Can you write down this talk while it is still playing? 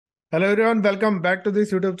Hello everyone, welcome back to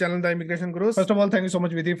this YouTube channel, The Immigration Gurus. First of all, thank you so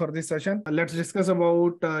much, Vidhi, for this session. Let's discuss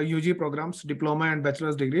about UG programs, diploma and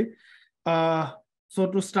bachelor's degree. So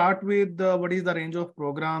to start with, what is the range of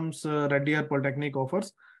programs Red Deer Polytechnic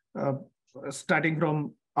offers? Starting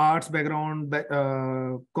from arts background,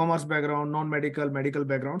 commerce background, non-medical, medical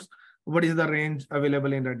backgrounds. What is the range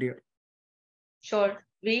available in Red Deer? Sure,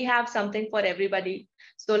 we have something for everybody.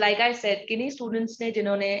 So like I said, किन्हीं students ने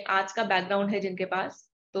जिन्होंने arts का background है जिनके पास,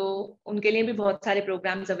 तो उनके लिए भी बहुत सारे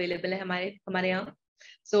programs available हैं हमारे यहाँ.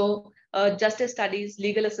 So justice studies,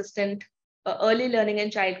 legal assistant, early learning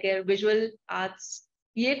and childcare, visual arts,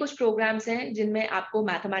 ये कुछ programs हैं जिनमें आपको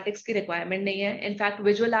mathematics की requirement नहीं है. In fact,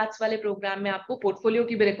 visual arts वाले program में आपको portfolio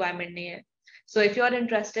की भी requirement नहीं है. So if you are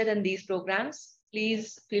interested in these programs,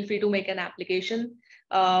 please feel free to make an application.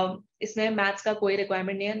 इसमें मैथ्स का कोई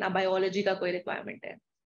रिक्वायरमेंट नहीं है, ना बायोलॉजी का कोई रिक्वायरमेंट है.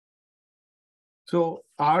 So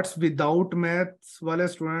arts without maths wale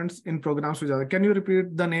students in programs with. Can you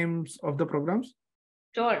repeat the names of the programs?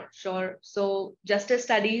 Sure. So justice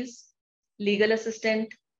studies, legal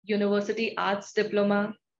assistant, university arts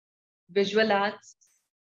diploma, visual arts,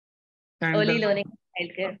 and early learning,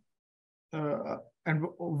 childcare. And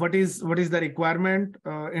what is the requirement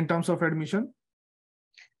in terms of admission?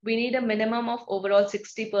 We need a minimum of overall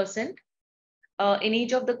 60%. In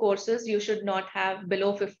each of the courses, you should not have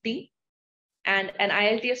below 50 and an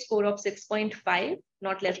IELTS score of 6.5,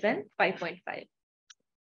 not less than 5.5.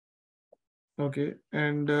 Okay.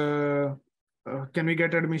 And can we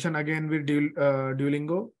get admission again with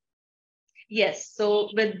Duolingo? Yes. So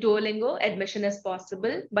with Duolingo, admission is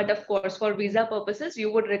possible. But of course, for visa purposes,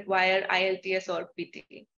 you would require IELTS or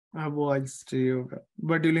PT.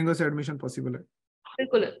 But Duolingo se admission possible hai.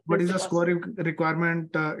 What is the score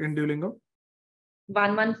requirement in Duolingo?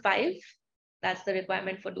 115. That's the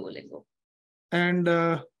requirement for Duolingo. And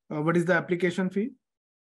what is the application fee?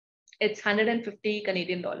 It's 150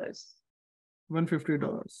 Canadian dollars.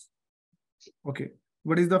 $150. Okay.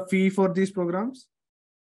 What is the fee for these programs?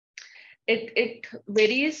 It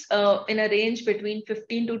varies in a range between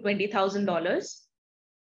 $15,000 to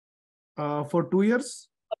 $20,000. For 2 years?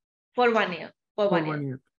 For 1 year. For 1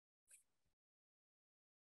 year.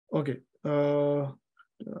 Okay.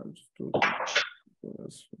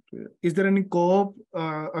 Is there any co-op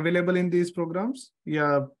available in these programs?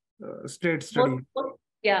 Yeah, straight study.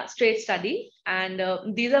 Yeah, straight study. And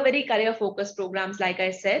these are very career-focused programs, like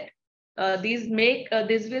I said. This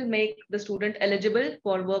will make the student eligible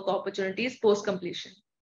for work opportunities post-completion.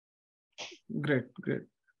 Great.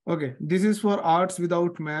 Okay, this is for arts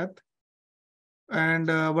without math. And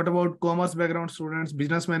what about commerce background students,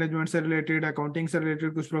 business management से related, accounting से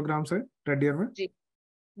related कुछ programs है Red Deer में? जी,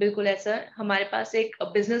 बिल्कुल है sir. हमारे पास एक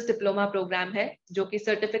business diploma program है जो कि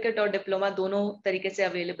certificate और diploma दोनों तरीके से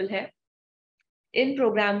available है.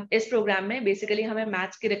 इस program में basically हमें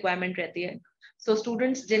maths की requirement रहती है. So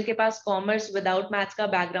students जिनके पास commerce without maths का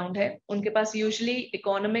background है, उनके पास usually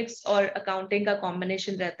economics और accounting का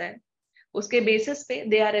combination रहता है. उसके basis पे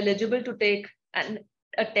they are eligible to take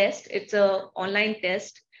a test. It's a online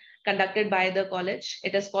test conducted by the college.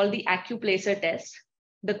 It is called the AccuPlacer test.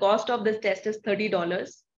 The cost of this test is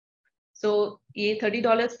 $30. So ये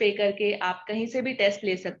 $30 pay करके आप कहीं से भी test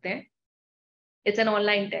ले सकते हैं. It's an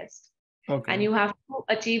online test. Okay. And you have to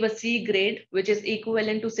achieve a C grade, which is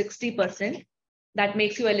equivalent to 60%. That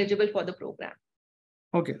makes you eligible for the program.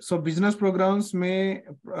 Okay. So business program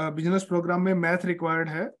में math required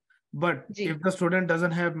है, but if the student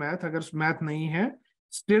doesn't have math, अगर math नहीं है,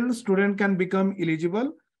 still student can become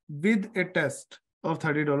eligible with a test of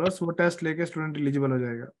 $30. वो test लेके student eligible हो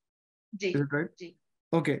जाएगा. जी. Is it right? Ji.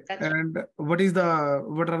 Okay. And what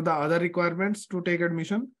are the other requirements to take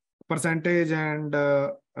admission? Percentage and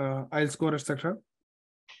IELTS score, etc.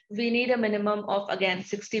 We need a minimum of again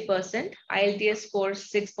 60%. IELTS score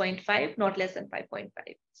 6.5, not less than 5.5.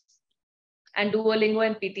 And Duolingo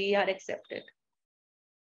and PT are accepted.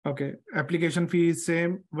 Okay. Application fee is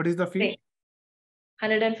same. What is the fee? Same.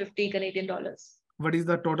 150 Canadian dollars. What is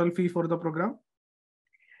the total fee for the program?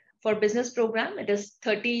 For business program, it is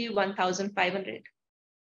 31,500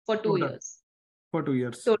 for 2 years. For 2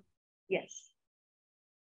 years. So, yes.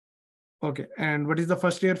 Okay. And what is the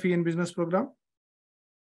first year fee in business program?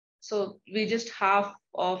 So we just half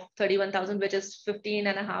of 31,000, which is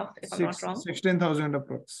 15.5, if I'm not wrong. 16,000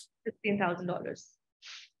 approx. $16,000.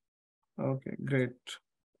 Okay, great.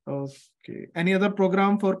 Okay. Any other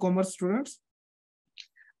program for commerce students?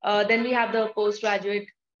 Then we have the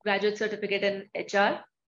graduate certificate in HR.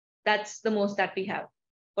 That's the most that we have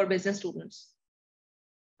for business students.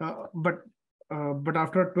 But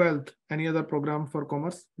after 12th, any other program for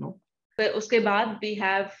commerce? No. Uske baad we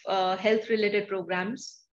have health related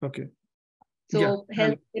programs. Okay. So Yeah.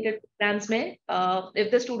 health related programs mein,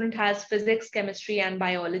 if the student has physics, chemistry, and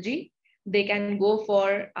biology, they can go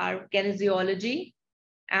for our kinesiology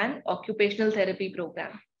and occupational therapy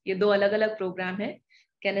program. ये दो अलग-अलग program है,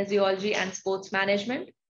 kinesiology and sports management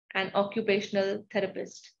and occupational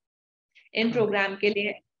therapist. In program के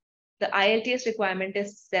लिए the IELTS requirement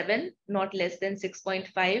is 7, not less than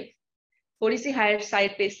 6.5. थोड़ी सी higher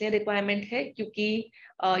side पे इसलिए requirement है क्योंकि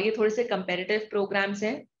ये थोड़े से कंपेटिटिव प्रोग्राम्स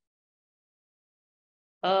हैं.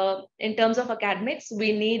 In terms of academics,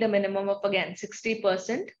 we need a minimum of again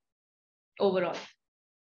 60% overall.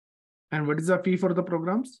 And what is the fee for the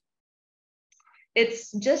programs?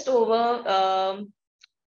 It's just over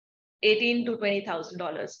 $18,000 to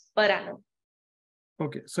 $20,000 per annum.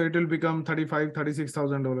 Okay, so it will become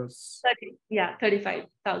 $36,000. Yeah,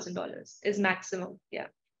 $35,000 is maximum. Yeah,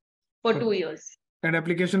 for 2 years. And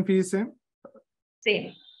application fee is same?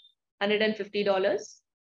 Same, $150.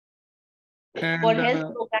 And, for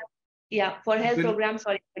health program, yeah, for health programs,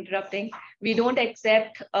 sorry for interrupting, we don't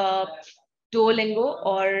accept Duolingo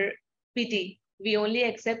or PT. We only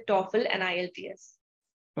accept TOEFL and IELTS.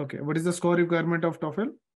 Okay, what is the score requirement of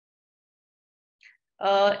TOEFL?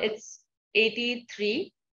 It's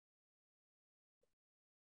 83.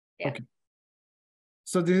 Yeah. Okay.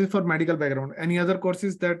 So this is for medical background. Any other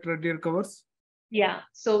courses that Red Deer covers? Yeah,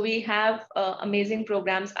 so we have amazing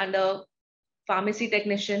programs under pharmacy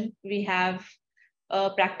technician. We have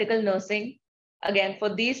practical nursing. Again, for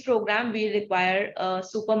these programs, we require a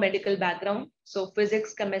super medical background. So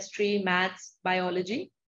physics, chemistry, maths,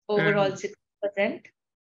 biology, overall 6%.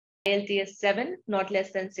 IELTS 7, not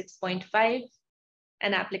less than 6.5.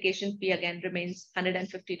 And application fee again remains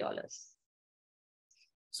 $150.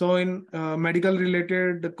 So in medical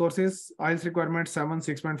related courses, IELTS requirement 7,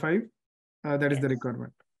 6.5. That is the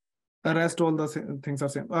requirement. The rest, all the things are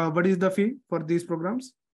same. What is the fee for these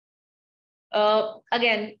programs?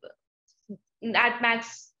 Again, at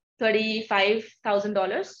max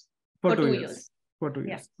 $35,000 for 2 years. For 2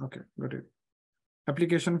 years. Yeah. Okay, got it.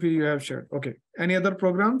 Application fee you have shared. Okay. Any other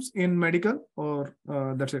programs in medical or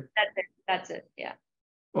that's it? That's it. Yeah.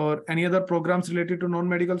 Or any other programs related to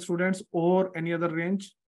non-medical students or any other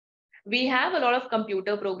range? We have a lot of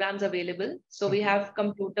computer programs available. So we have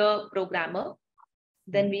computer programmer.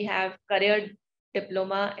 Then we have career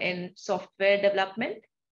diploma in software development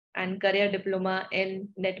and career diploma in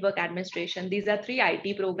network administration. These are 3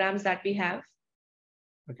 IT programs that we have.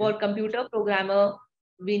 Okay. For computer programmer,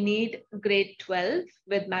 we need grade 12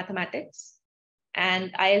 with mathematics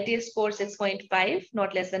and IELTS score 6.5,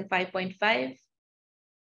 not less than 5.5.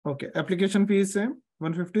 Okay. Application fee is same,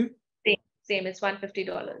 150? Same, it's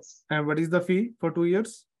 $150. And what is the fee for 2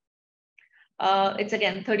 years? It's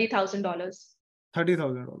again $30,000.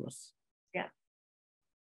 $30,000. Yeah.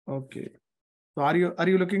 Okay. So are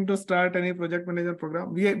you looking to start any project management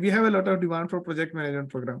program? We have a lot of demand for project management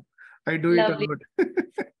program. I do Lovely. it a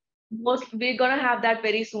lot. We're gonna have that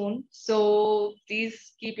very soon. So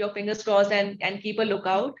please keep your fingers crossed and keep a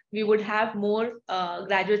lookout. We would have more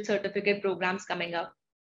graduate certificate programs coming up.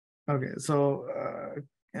 Okay, so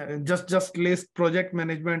just list project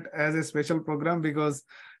management as a special program because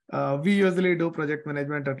we usually do project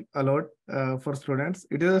management a lot for students.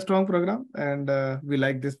 It is a strong program and we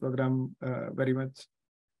like this program very much.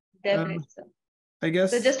 Definitely. I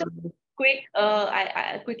guess. So just a quick,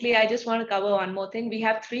 I just want to cover one more thing. We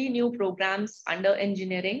have 3 new programs under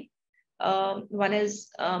engineering. One is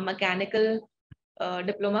mechanical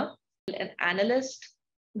diploma, an analyst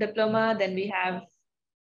diploma. Then we have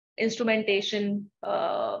instrumentation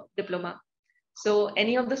diploma. So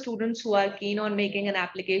any of the students who are keen on making an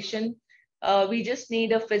application, we just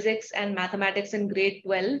need a physics and mathematics in grade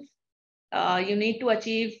 12. You need to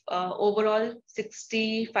achieve overall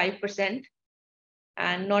 65%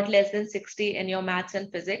 and not less than 60 in your maths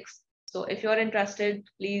and physics. So if you're interested,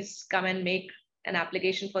 please come and make an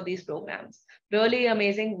application for these programs. Really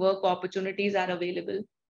amazing work opportunities are available.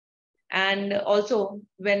 And also,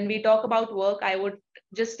 when we talk about work, I would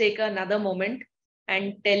just take another moment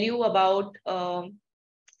and tell you about,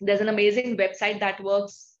 there's an amazing website that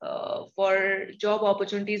works for job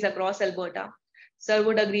opportunities across Alberta. Sir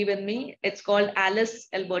would agree with me. It's called Alice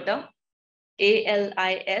Alberta,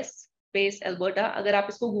 ALIS space Alberta. अगर आप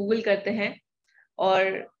इसको Google करते हैं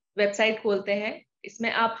और website खोलते हैं,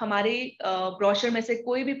 इसमें आप हमारे ब्रोशर में से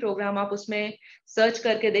कोई भी प्रोग्राम आप उसमें सर्च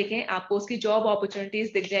करके देखें, आपको उसकी जॉब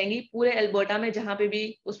अपॉर्चुनिटीज दिख जाएंगी पूरे अल्बर्टा में. जहां पे भी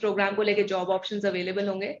उस प्रोग्राम को लेके जॉब ऑप्शंस अवेलेबल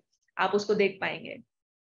होंगे, आप उसको देख पाएंगे.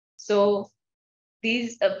 So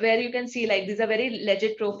these where you can see like these are very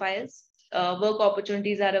legit profiles, work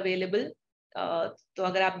opportunities are available. तो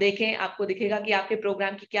अगर आप देखें, आपको दिखेगा कि आपके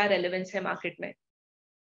प्रोग्राम की क्या रेलेवेंस है मार्केट में.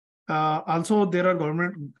 Also, there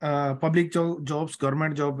are public jobs,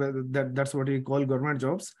 government job. That's what we call government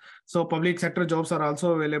jobs. So public sector jobs are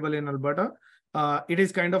also available in Alberta. It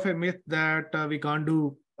is kind of a myth that we can't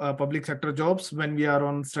do public sector jobs when we are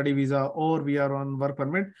on study visa or we are on work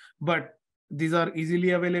permit, but these are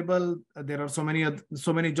easily available. There are so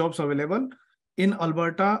many jobs available in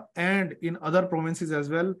Alberta and in other provinces as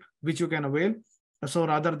well, which you can avail. So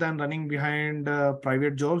rather than running behind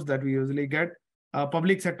private jobs that we usually get,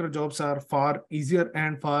 public sector jobs are far easier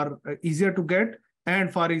to get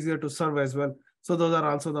and far easier to serve as well. So those are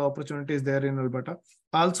also the opportunities there in Alberta.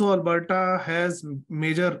 Also, Alberta has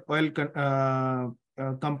major oil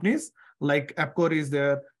companies like Epcor is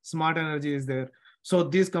there, Smart Energy is there. So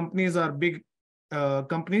these companies are big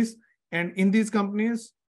companies, and in these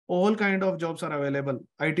companies, all kind of jobs are available: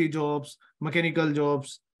 IT jobs, mechanical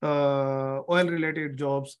jobs, oil-related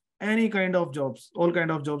jobs, any kind of jobs. All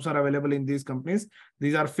kind of jobs are available in these companies.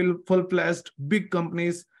 These are full-fledged big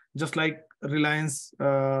companies, just like Reliance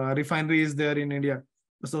refinery is there in India.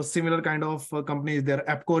 So similar kind of companies there.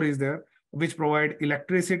 Epcor is there, which provide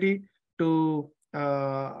electricity to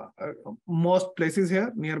most places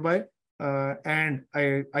here nearby. And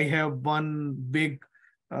I have one big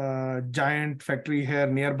giant factory here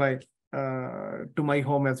nearby to my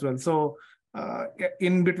home as well. So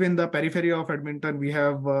in between the periphery of Edmonton, we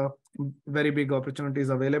have very big opportunities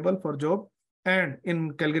available for job, and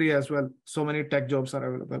in Calgary as well, so many tech jobs are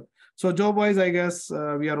available. So job wise, I guess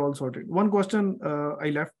we are all sorted. One question I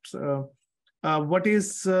left: what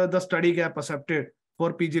is the study gap accepted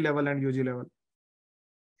for PG level and UG level?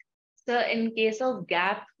 So in case of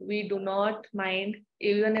gap, we do not mind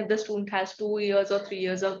even if the student has 2 years or 3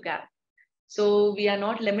 years of gap. So we are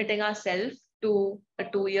not limiting ourselves to a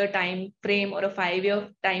 2-year time frame or a 5-year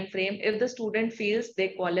time frame. If the student feels they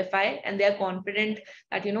qualify and they are confident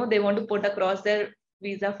that they want to put across their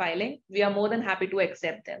visa filing, we are more than happy to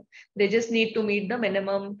accept them. They just need to meet the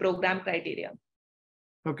minimum program criteria.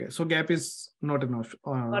 Okay, so gap is not an issue.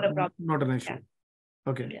 Not a problem. Not an issue. Yeah.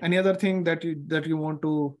 Okay. Yeah. Any other thing that you want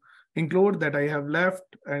to include that I have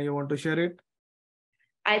left and you want to share it?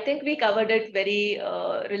 I think we covered it very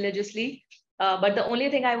religiously. But the only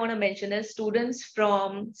thing I want to mention is students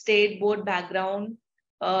from state board background,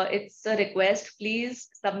 it's a request, please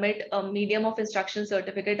submit a medium of instruction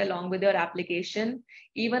certificate along with your application,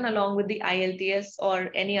 even along with the IELTS or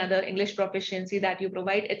any other English proficiency that you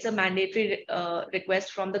provide. It's a mandatory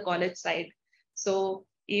request from the college side. So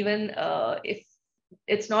even if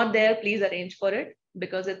it's not there, please arrange for it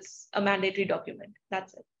because it's a mandatory document.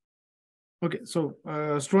 That's it. Okay, so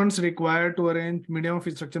students required to arrange medium of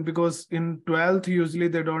instruction because in 12th usually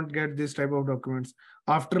they don't get this type of documents.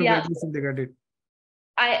 After graduation they get it.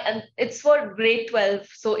 It's for grade 12.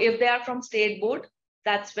 So if they are from state board,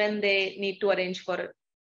 that's when they need to arrange for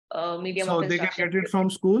a medium of instruction. So they can get it from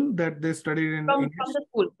school that they studied in English?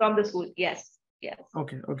 From the school, yes.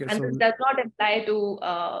 Okay. And this does not apply to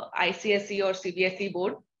ICSE or CBSE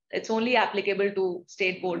board. It's only applicable to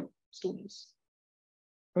state board students.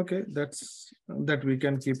 Okay, that we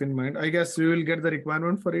can keep in mind. I guess we will get the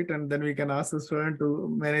requirement for it and then we can ask the student to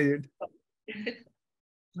manage it.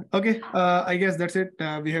 Okay, I guess that's it.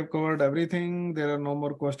 We have covered everything. There are no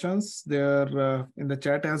more questions. They are in the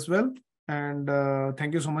chat as well. And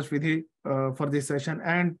thank you so much, Vidhi, for this session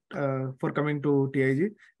and for coming to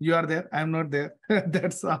TIG. You are there. I'm not there.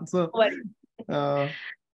 That's also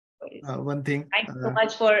one thing. Thank you so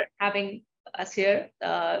much for having us here.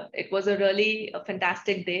 It was a really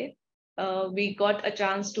fantastic day. We got a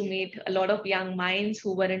chance to meet a lot of young minds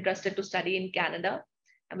who were interested to study in Canada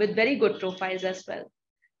with very good profiles as well.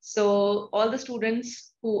 So all the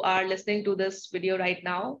students who are listening to this video right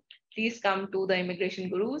now, please come to the Immigration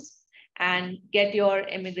Gurus and get your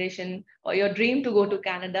immigration or your dream to go to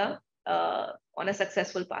Canada on a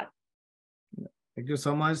successful path. Thank you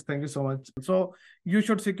so much. Thank you so much. So you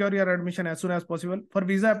should secure your admission as soon as possible. For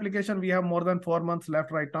visa application, we have more than 4 months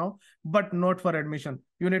left right now, but not for admission.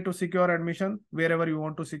 You need to secure admission wherever you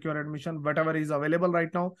want to secure admission, whatever is available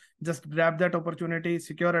right now. Just grab that opportunity,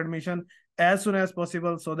 secure admission as soon as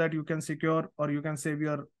possible so that you can secure or you can save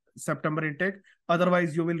your September intake.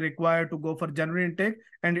 Otherwise, you will require to go for January intake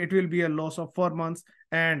and it will be a loss of 4 months.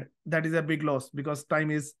 And that is a big loss because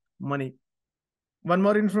time is money. One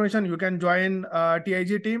more information, you can join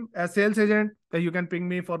TIG team as sales agent. You can ping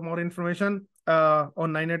me for more information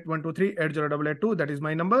on 98123-80882. That is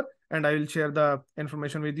my number and I will share the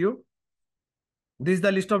information with you. This is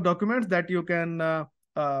the list of documents that you can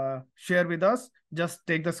share with us. Just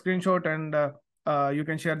take the screenshot and you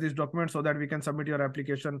can share these documents so that we can submit your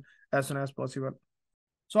application as soon as possible.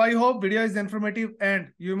 So I hope video is informative and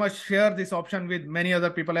you must share this option with many other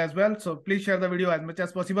people as well. So please share the video as much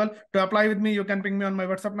as possible. To apply with me, you can ping me on my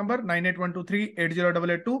WhatsApp number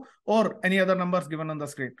 98123-80882 or any other numbers given on the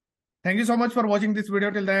screen. Thank you so much for watching this video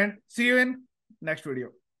till the end. See you in next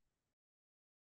video.